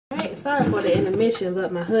Sorry for the intermission,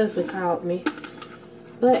 but my husband called me.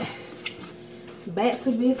 But back to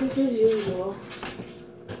business as usual.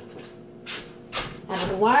 I have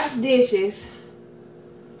to wash dishes.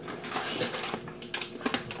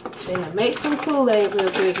 Then I make some Kool-Aid real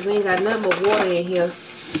quick because we ain't got nothing but water in here.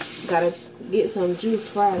 Gotta get some Juice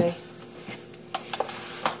Friday.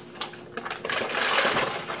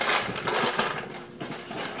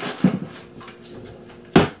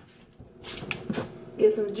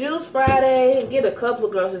 Get some Juice Friday. Get a couple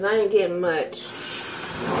of groceries. I ain't getting much.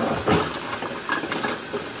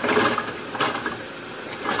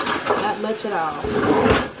 Not much at all.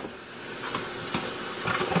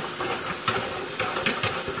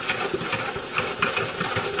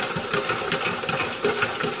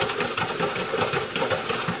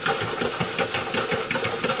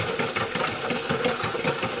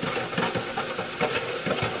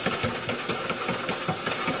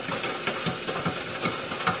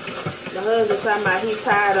 My husband talking about he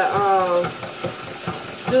tired of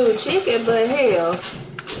stewed chicken, but hell,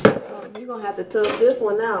 so we're gonna have to tough this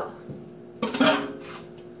one out.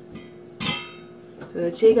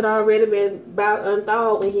 The chicken already been about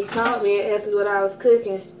unthawed when he called me and asked me what I was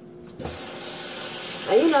cooking.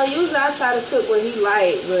 And you know, usually I try to cook what he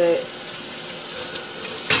like, but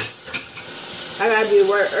I gotta be at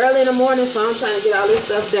work early in the morning, so I'm trying to get all this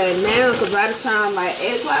stuff done now, because by the time like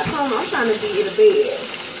 8 o'clock comes, I'm trying to be in the bed.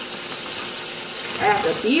 I have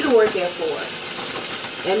to be to work at 4.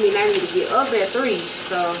 That means I need to get up at 3.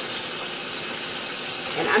 So,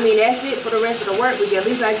 and I mean that's it for the rest of the work week. At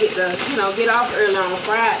least I get to, you know, get off early on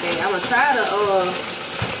Friday. I'm gonna try to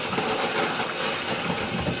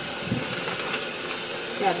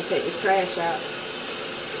have to take this trash out.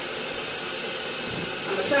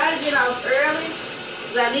 I'm gonna try to get off early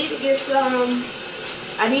because I need to get some.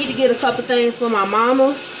 I need to get a couple things for my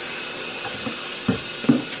mama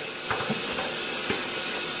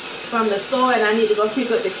from the store, and I need to go pick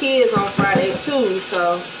up the kids on Friday too,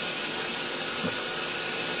 so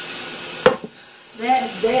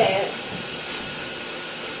that's that.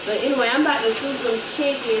 But anyway, I'm about to do some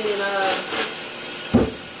chicken and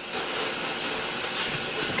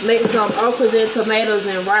make some okras and tomatoes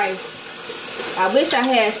and rice. I wish I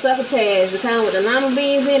had succotash, the kind with the lima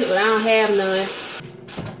beans in it, but I don't have none.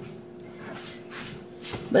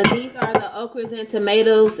 But these are the okras and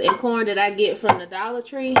tomatoes and corn that I get from the Dollar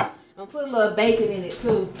Tree. I'm gonna put a little bacon in it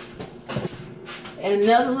too. And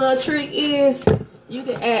another little trick is you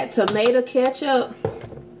can add tomato ketchup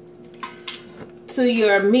to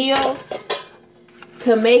your meals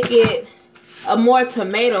to make it a more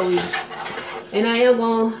tomatoey. And I am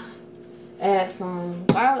gonna add some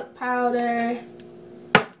garlic powder,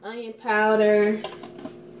 onion powder,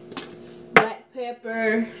 black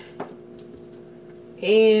pepper,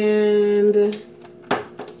 and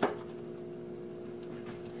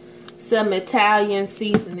some Italian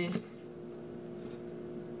seasoning.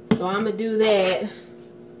 So I'm gonna do that.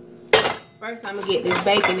 First I'm gonna get this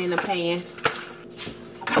bacon in the pan.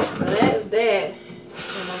 So that's that.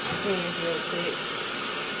 Turn off the pans real quick.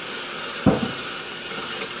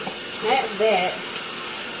 That's that.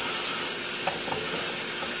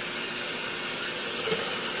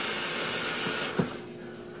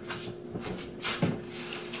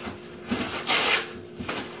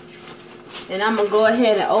 And I'm gonna go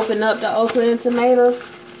ahead and open up the okra and tomatoes.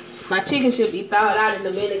 My chicken should be thawed out in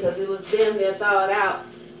a minute because it was damn near thawed out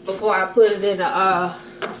before I put it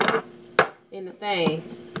in the thing.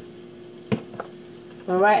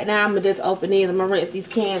 But right now I'm gonna just open these. I'm gonna rinse these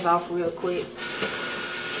cans off real quick.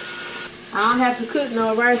 I don't have to cook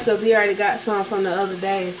no rice because we already got some from the other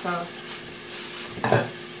day, so I'm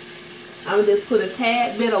gonna just put a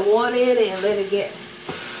tad bit of water in it and let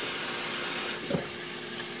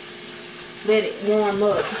it warm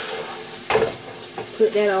up.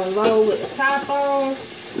 Put that on low with the top on.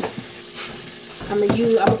 I'm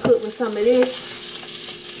gonna cook with some of this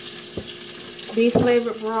beef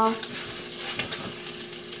flavored broth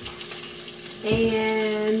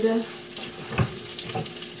and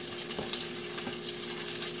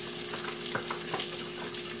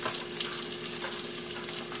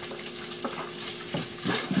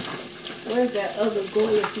where's that other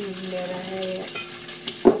Goya season that I had?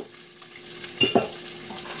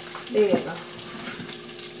 There you go.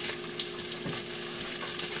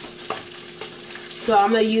 So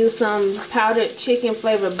I'm going to use some powdered chicken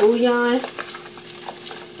flavored bouillon.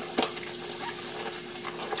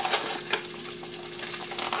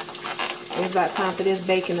 It's about time for this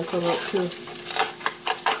bacon to cook up too.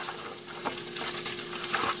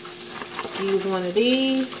 Use one of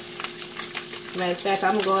these. Matter of fact,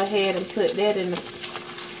 I'm going to go ahead and put that in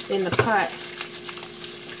the pot.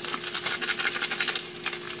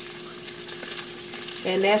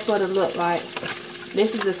 And that's what it looked like.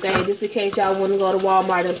 This is the thing, just in case y'all want to go to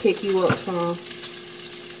Walmart and pick you up some.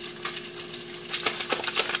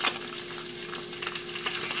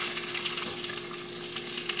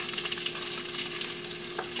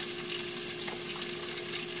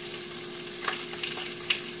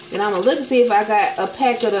 And I'm going to look to see if I got a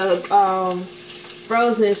pack of the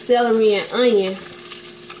frozen celery and onions.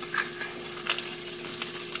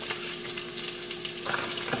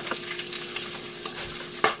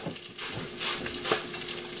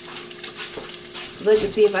 Look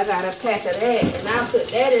to see if I got a pack of that, and I'll put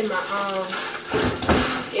that in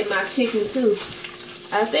my chicken too.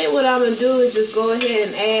 I think what I'm gonna do is just go ahead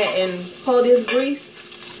and add and pour this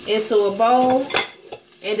grease into a bowl,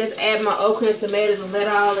 and just add my okra and tomatoes and let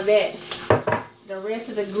all of that, the rest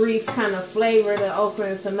of the grease, kind of flavor the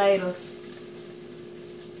okra and tomatoes.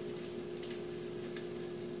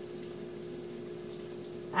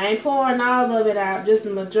 I ain't pouring all of it out, just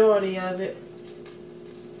the majority of it.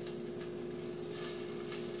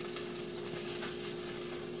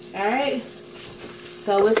 Alright,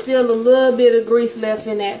 so it's still a little bit of grease left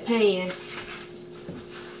in that pan.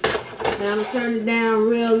 Now I'm going to turn it down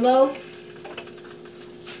real low.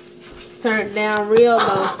 Turn it down real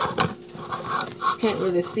low. Can't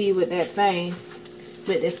really see with that thing,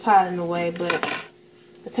 with this pot in the way, but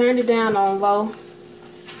I turned it down on low. And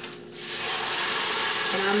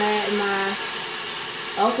I'm adding my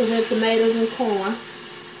okra and tomatoes and corn.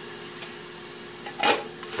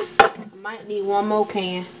 I might need one more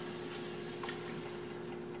can.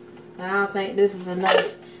 I don't think this is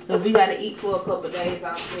enough, because we got to eat for a couple of days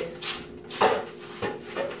off this.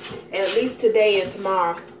 At least today and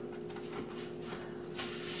tomorrow.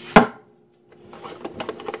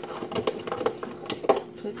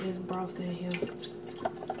 Put this broth in here.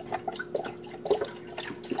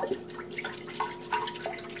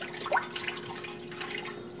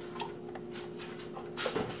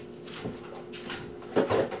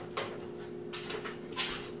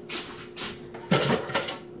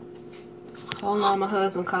 Hold on, my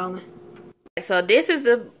husband calling. So this is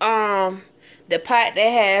the pot that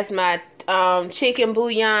has my chicken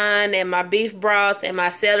bouillon and my beef broth and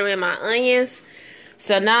my celery and my onions.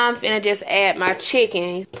 So now I'm finna just add my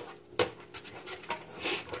chicken.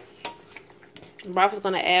 The broth is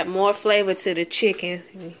gonna add more flavor to the chicken.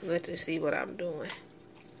 Let's see what I'm doing.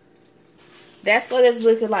 That's what it's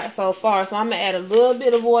looking like so far. So I'm gonna add a little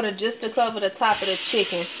bit of water just to cover the top of the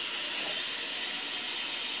chicken.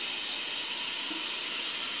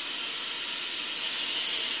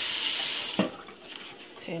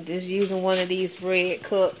 And just using one of these red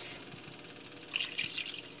cups.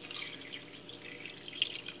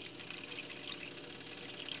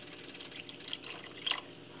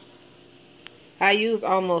 I use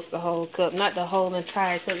almost the whole cup, not the whole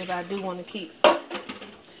entire cup, because I do want to keep the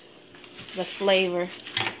flavor.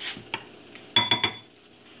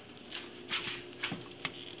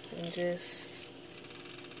 And just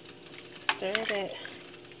stir that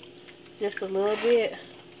just a little bit,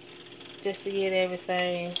 just to get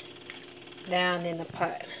everything down in the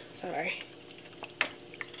pot. Sorry.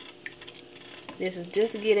 This is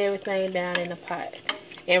just to get everything down in the pot.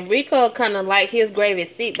 And Rico kind of like his gravy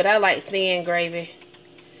thick, but I like thin gravy.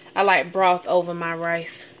 I like broth over my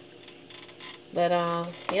rice. But,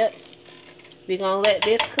 yep. We're going to let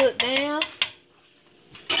this cook down.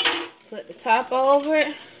 Put the top over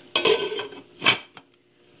it.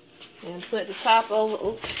 And put the top over,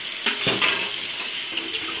 oops.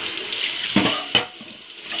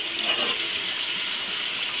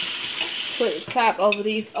 Put the top over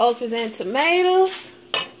these okras and tomatoes.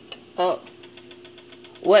 Oh.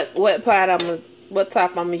 What pot what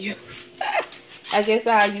top I'm gonna use? I guess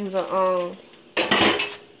I'll use a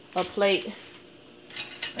plate.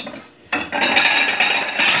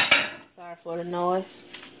 Sorry for the noise.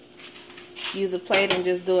 Use a plate and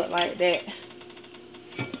just do it like that.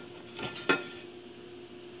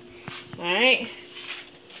 Alright.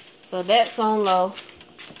 So that's on low.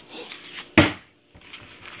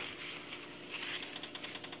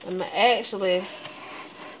 I'm gonna actually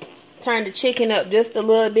turn the chicken up just a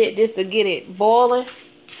little bit just to get it boiling.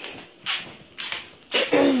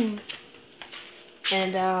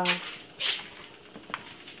 And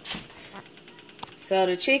so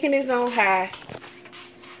the chicken is on high.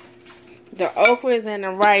 The okras and the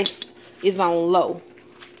rice is on low.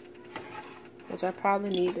 Which I probably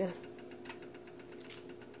need to.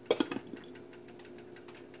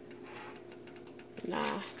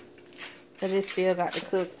 Nah. Because it still got to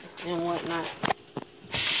cook and whatnot.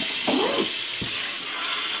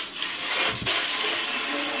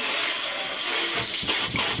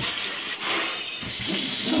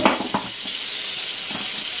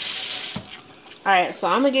 Alright, so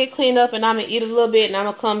I'm gonna get cleaned up and I'm gonna eat a little bit and I'm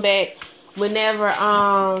gonna come back whenever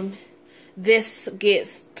this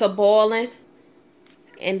gets to boiling.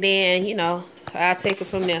 And then, you know, I'll take it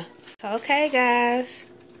from there. Okay, guys.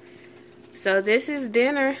 So this is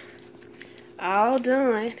dinner all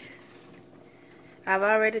done. I've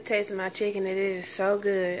already tasted my chicken. It is so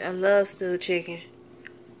good. I love stewed chicken.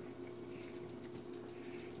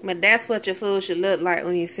 But that's what your food should look like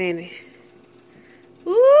when you finish.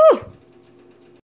 Woo!